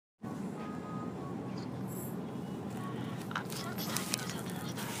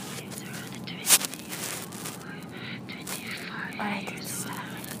Alright.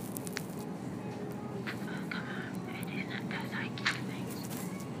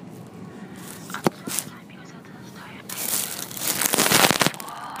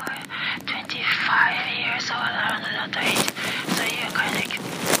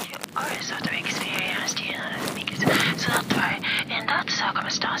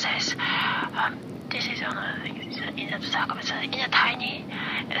 Circumstances. This is in a tiny,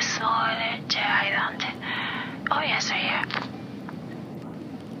 small island. Obviously,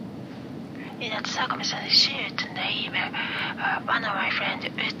 in that circumstance, she would name one of my friends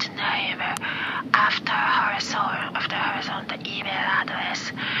would name after her son the email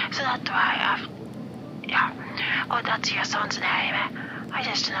address. So that's why, oh, that's your son's name. I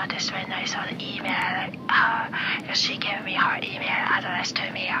just noticed when I saw the email, she gave me her email address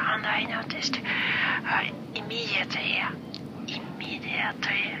to me, and I noticed immediately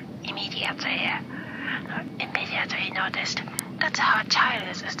noticed that's her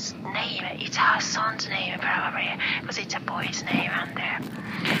child's name. It's her son's name probably, because it's a boy's name, and that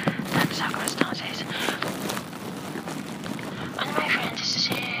circumstances. And my friend, she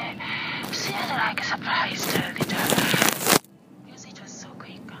seemed like surprised a little.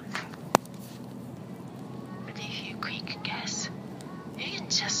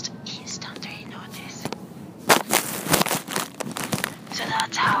 Just instantly notice. So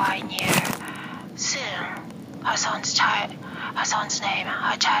that's how I knew. Soon, her son's name,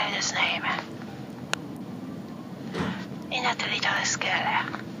 her child's name, in that little school.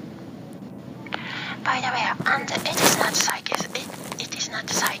 By the way, and it is not psychic. It is not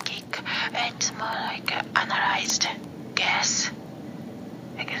psychic. It's more like analyzed guess,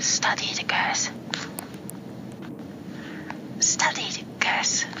 like a studied guess.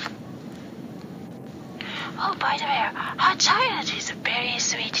 Oh, by the way, her child is very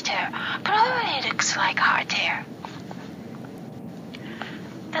sweet too. Probably looks like her too.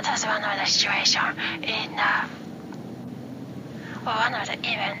 That was one of the situations in one of the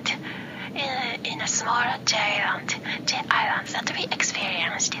event in a small island that we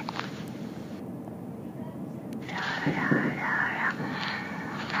experienced.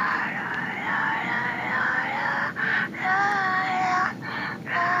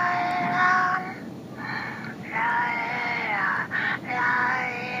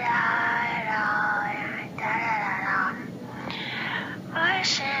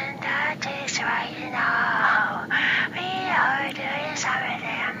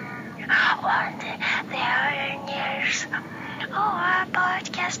 Our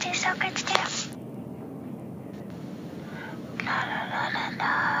podcast is so good too. La la la la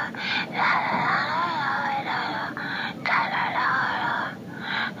la la la.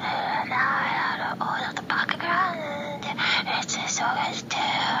 All of the background, it's so good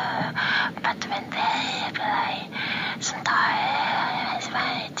too. But when they play, sometimes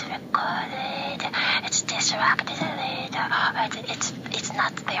when it's recorded, it's distracted a little. It's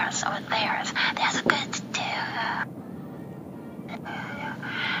not theirs or theirs. They're good too.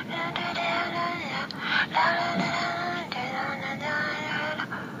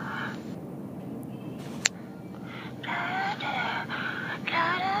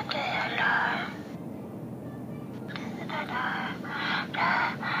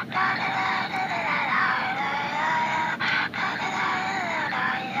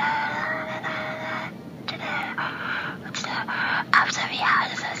 After we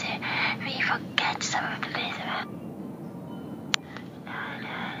had we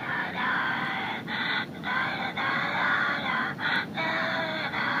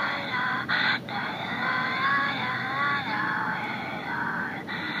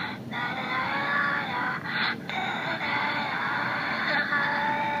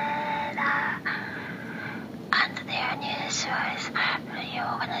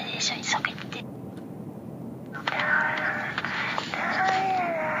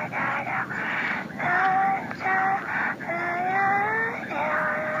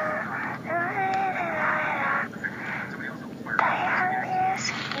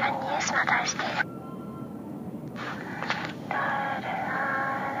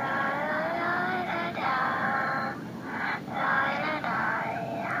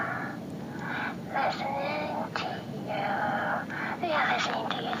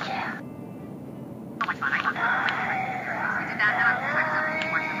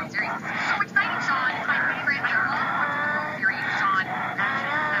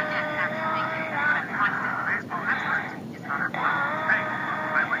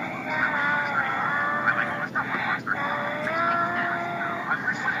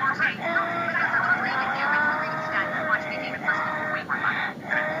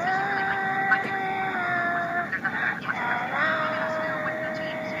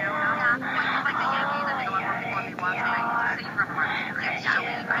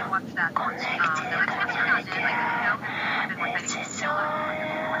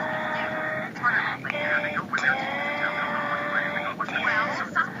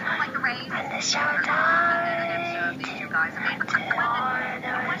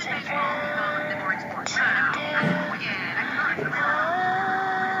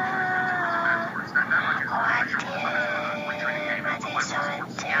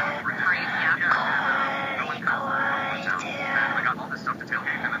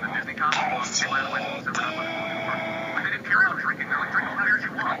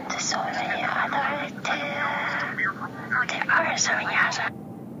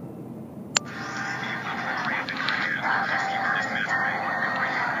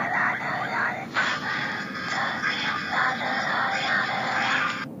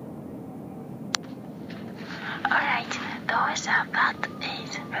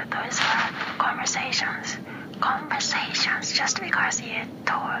you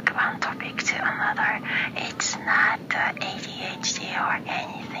talk one topic to another. It's not ADHD or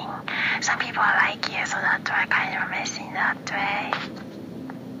anything. Some people are like you, so that's why I kind of messing that way.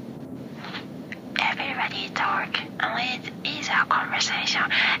 Everybody talk, and it is a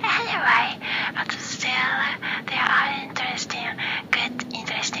conversation. Anyway, but still, there are interesting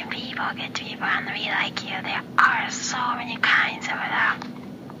people, good people, and we like you. There are so many kinds of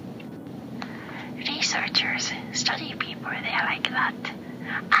researchers, study people, they are like that.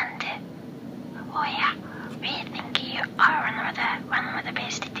 And, oh yeah, we think you are one of the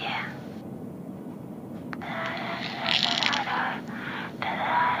best there.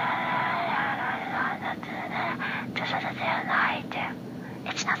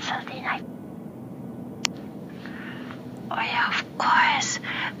 It's not Saturday night. Oh yeah, of course,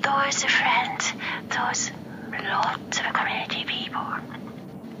 those friends, those lots of community people.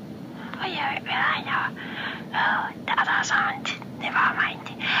 Oh yeah, well I know. Oh, the others aren't. Never mind.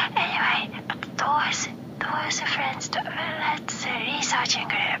 Anyway, but those friends, let's researching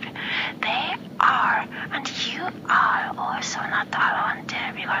group, they are, and you are also not alone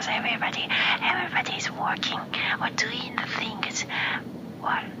there, because everybody is working or doing the things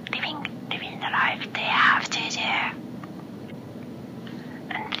or living the life they have to do.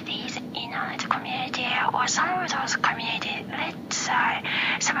 And these internet community or some of those communities, let's say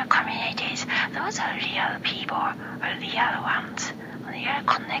some communities, those are real people, real ones, real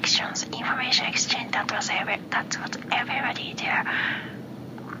connections, information exchange. That's what everybody there.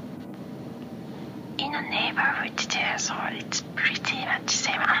 In a neighborhood there, so it's pretty much the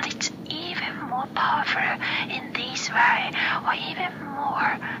same, and it's even more powerful in this way, or even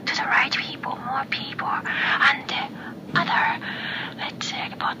more to the right people, more people, and other, let's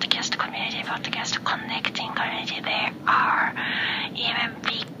say, podcast community, podcast connecting community, they are even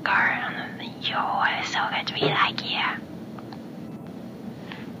bigger, and you're so good, we like you.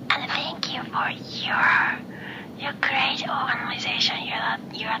 And thank you for your great organization,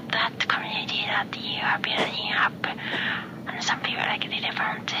 you're that community that you are building up. And some people like the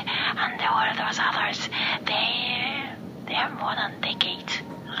elephant and all those others, they are more than decades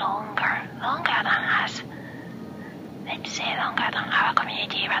longer than us. Let's say longer than our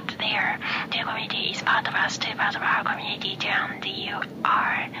community, but their community is part of us too, part of our community too, and you're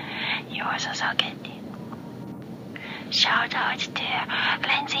also so good. Shout out to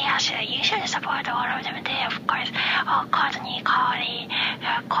Lindsay, Ashley. You should support all of them too, of course. Oh, Courtney, Cody,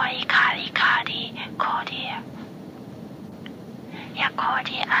 yeah, Cody,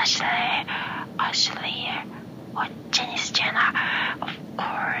 Ashley, or Janice Jenna, of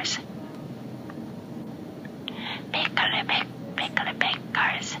course.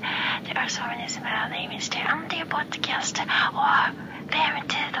 Beckers. There are so many similar names too. And their podcast, or them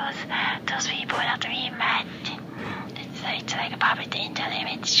too, those people that we met. It's like a public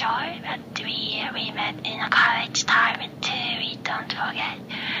entertainment show, but we met in a college time too. We don't forget.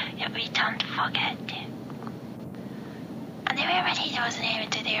 And everybody knows them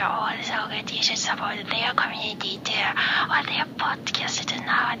too. They are all so good. You should support their community too, or their podcast too.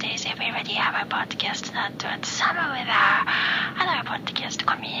 Nowadays, everybody have a podcast. Not what some of the other podcast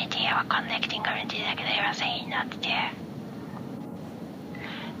community or connecting community, like they were saying that too.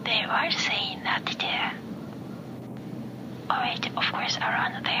 They were saying that too. Of course,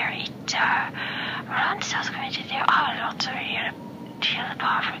 around there, around South community, there are lots of real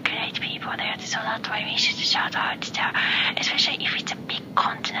powerful, great people there, so that's why we should shout out there, especially if it's a big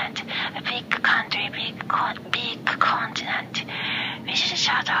continent, a big country, big continent. We should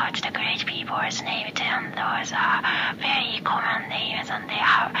shout out the great people's names, and those are very common names, and there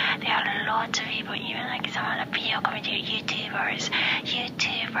are lots of people, even like some of the video community YouTubers,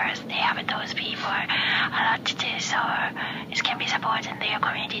 they have those people a lot too, so it can be supported in their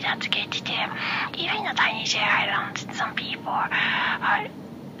community, that's good too. Even in a tiny island, some people are,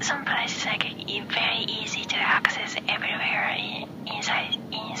 some places like very easy to access everywhere inside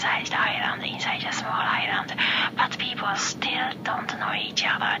the island, inside a small island, but people still don't know each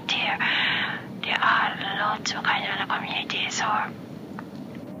other too. There are lots of kind of community, so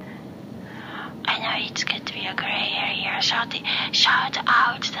I know it's good to be a gray area. Shout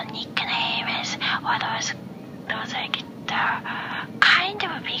out the nicknames, or those like the kind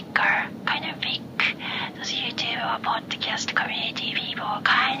of big, those YouTube or podcast community people,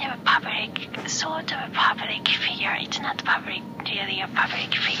 kind of sort of public figure. It's not really a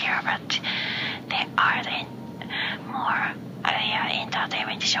public figure, but they are the more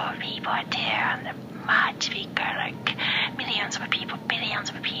entertainment show people there, and much bigger, like millions of people, billions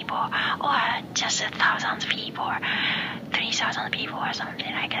of people, or just 1,000 people, 3,000 people, or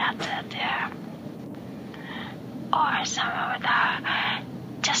something like that. or some of the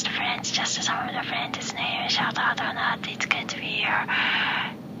just friends, just some of the friends' name, shout out or not, it's good to be here.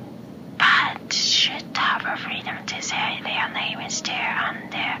 But should have a freedom to say their name is there,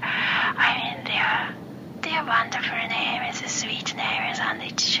 and their wonderful names, sweet names, and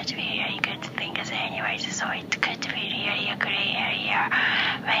it should be really good things anyways, so it could be really a gray area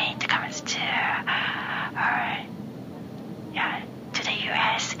when it comes to the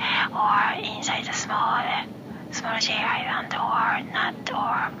US or inside the small J island or not,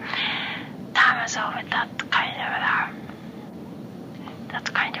 or terms of that kind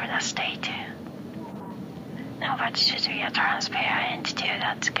of the state. No, but should be a transparent too.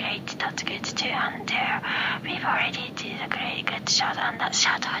 That's great. That's good too. And we've already did a great good shot, and that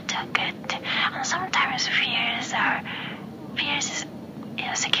shot was good. And sometimes fears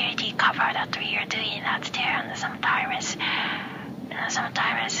security cover that we are doing that there, and sometimes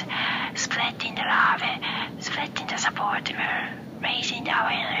splitting the love, splitting the support, raising the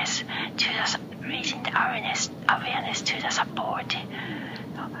awareness to the support,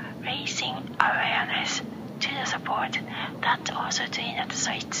 raising awareness to the support. That's also doing that,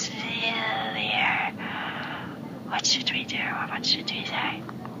 so it's really what should we do, or what should we say?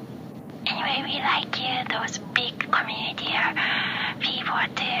 Anyway, we like you, those big community people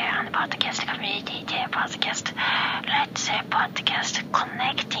there, and podcast community there, podcast, let's say podcast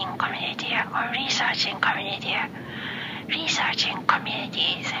connecting community or researching communities.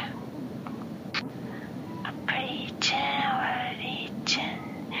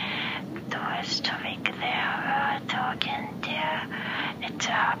 Those topic there, talking there, it's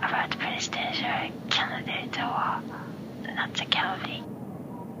about presidential candidate or not the candidate.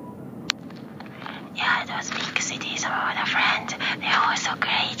 Yeah, those big cities, some of the friends, they're also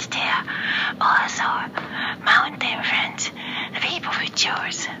great there. Also, mountain friends, the people who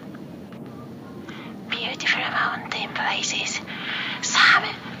chose beautiful mountain places. Some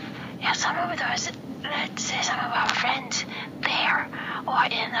of those, let's say some of our friends there, or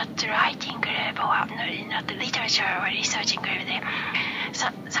in that writing group, or in that literature or researching group there,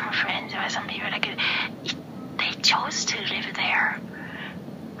 some friends or some people like they chose to live there,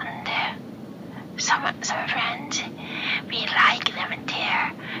 and some friends, we like them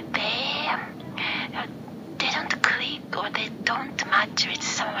there. They don't click or they don't match with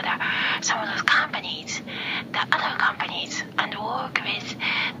some of those companies, the other companies, and work with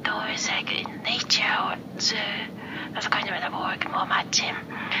those like in nature or zoo. That's kind of the work more matching.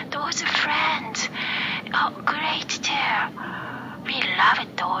 Those friends are great too. We love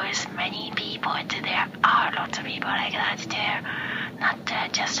those many people. There are lots of people like that too. Not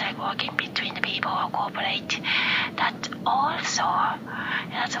just like working between the people or cooperate. That's also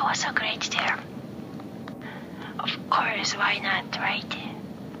great too. Of course, why not, right?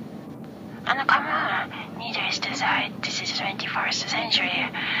 And come on, needless to say, this is 21st century.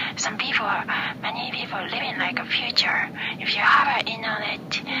 Many people living like a future. If you have an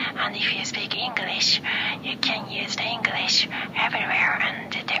internet and if you speak English, you can use the English everywhere,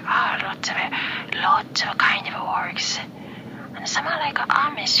 and there are lots of kind of works. And some are like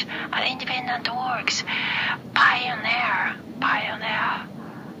Amish or independent works, pioneer.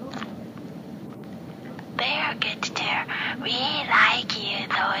 They are good too. We like you,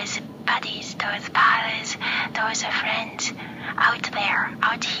 those buddies, those pals, those friends out there,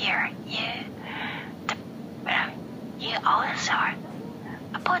 out here. You also are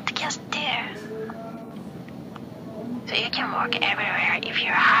a podcast too. So you can work everywhere if you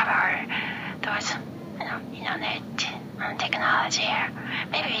have those internet and technology.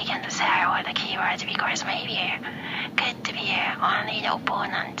 Maybe we can say all the keywords because maybe could be only the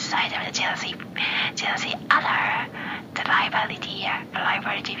opponent side of the jealousy other the liability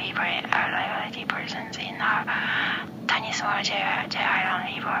people liability persons in our tiny small J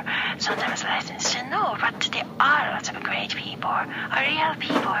Island people sometimes lessons to know, but there are lots of great people, real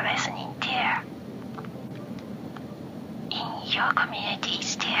people listening there in your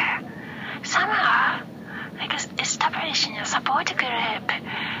communities there. Some are like establishing a support group,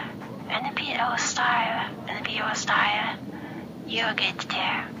 NPO style, you get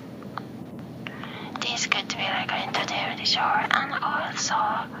there. This could be like an entertainment show, and also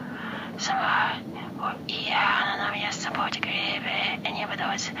some anonymous support group, any of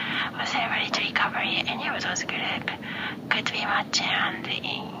those, or celebrity recovery, any of those group could be matching, and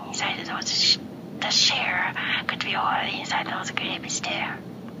inside those, the share could be all inside those groups there.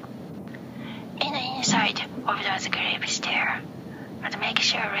 In the inside of those groups there, but make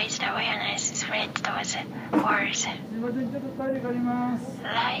sure raise the awareness, spread those words.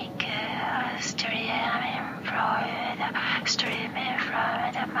 Like streaming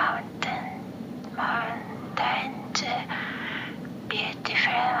from the mountain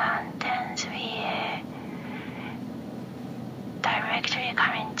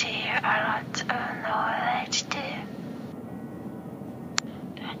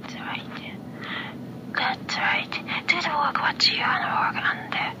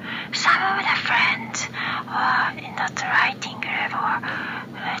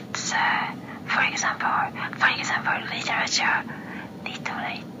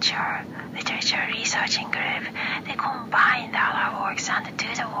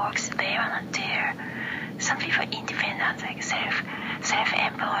works, they are not there. Some people independent, like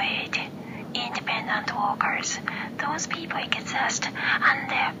self-employed, independent workers. Those people exist,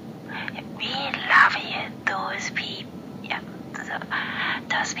 and we love those people. Yeah,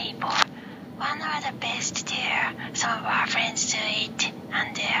 those people. One of the best there. Some of our friends do it,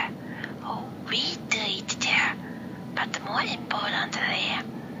 and we do it there. But more importantly,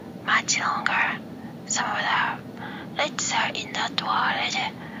 much longer. Some of the, let's say in that world,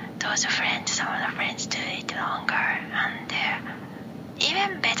 those friends, some of the friends do it longer, and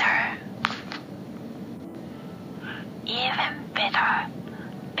even better.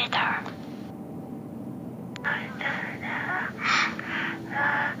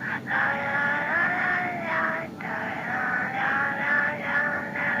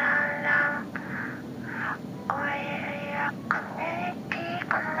 Community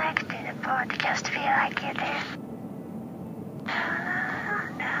connected podcast feel like it is.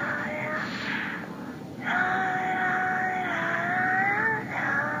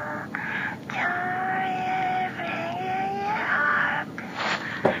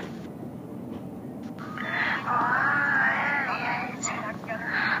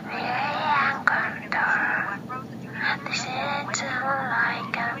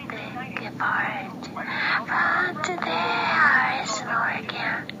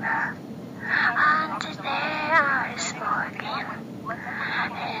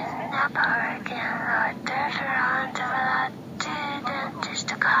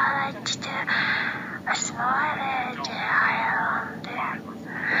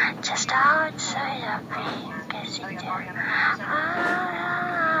 Just outside of being city.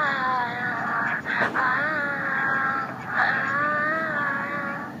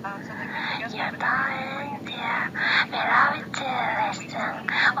 You're dying there. We love it to listen.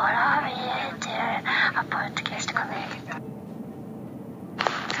 All of you to a podcast connect.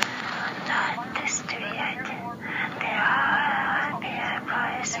 On the street, there are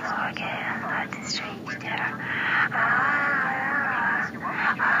people smoking on the street there.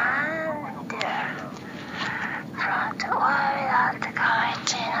 Front of the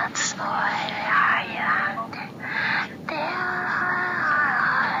college in a small island,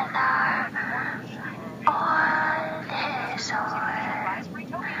 there are all his own.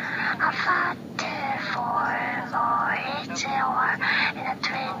 A 44 voyage or in a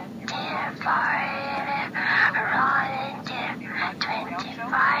 25 around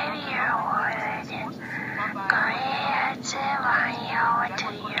 25-year-old. Koreans 1 year or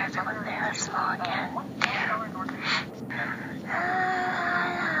 2 years ago they were smoking.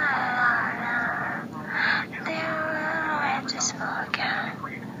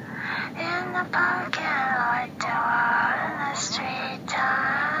 In the parking lot or on the street.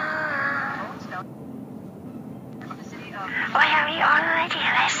 Well, we already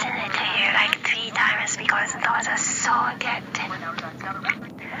listened to you like 3 times because those are so good.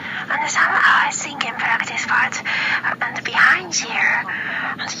 And somehow I think in practice part and behind here,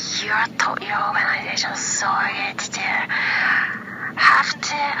 and your organization is so good to have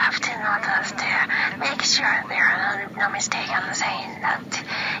to notice to make sure there are no mistake on saying that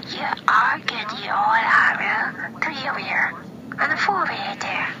you are good, you all have 3-wheel and 4-wheel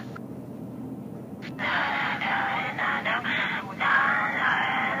there.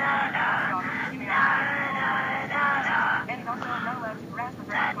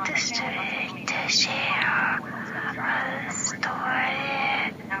 The street to share a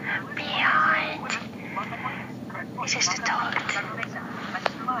story behind. It's just a thought.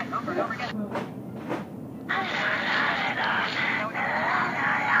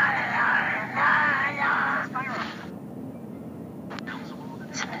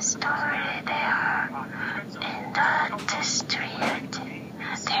 Some story there in the street.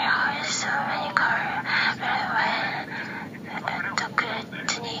 There are so many cars. The good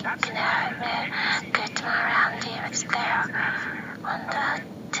nickname, good Miranda was there on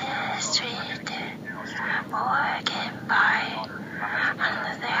the street, walking by,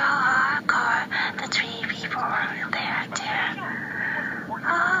 and there are cars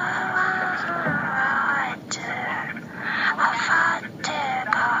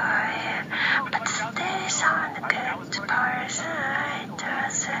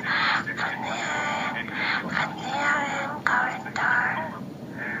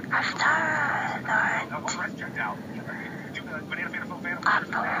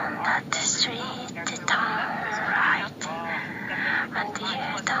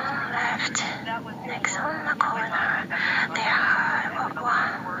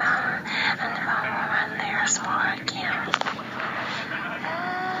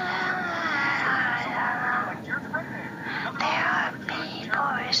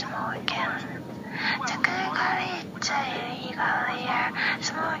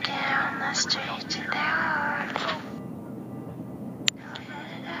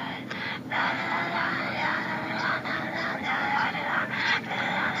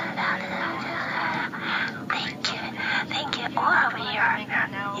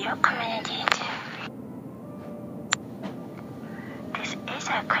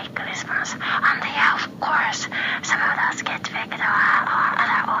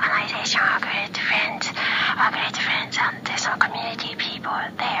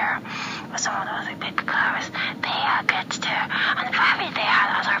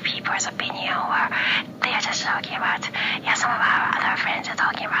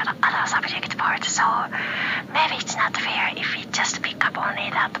So maybe it's not fair if we just pick up only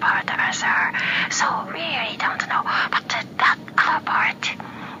that part answer. So we really don't know. But that other part,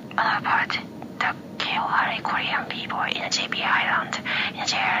 the KORA Korean people in JP Island,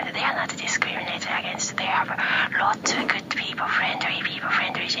 they are not discriminated against. They have lots of good people, friendly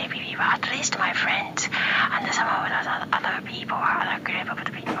JP people. At least my friends and some of the other people, other group of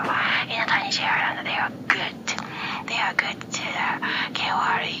the people in tiny J Island, they are good. They are good to the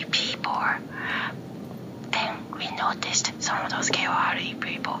KORA people. Then we noticed some of those KORA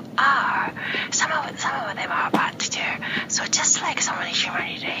people are, some of them are bad too. So just like so many human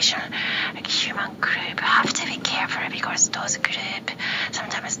relation, like human group, have to be careful because those group,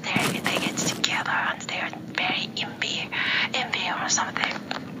 sometimes they get together and they are very envy or something.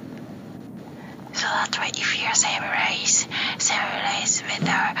 So that's why if you're same race with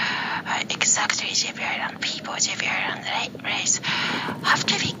exactly JP Island people, JP Island race, have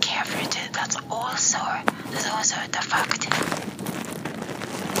to be careful too. That's also the fact.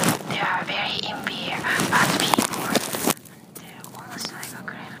 They are very envy bad people.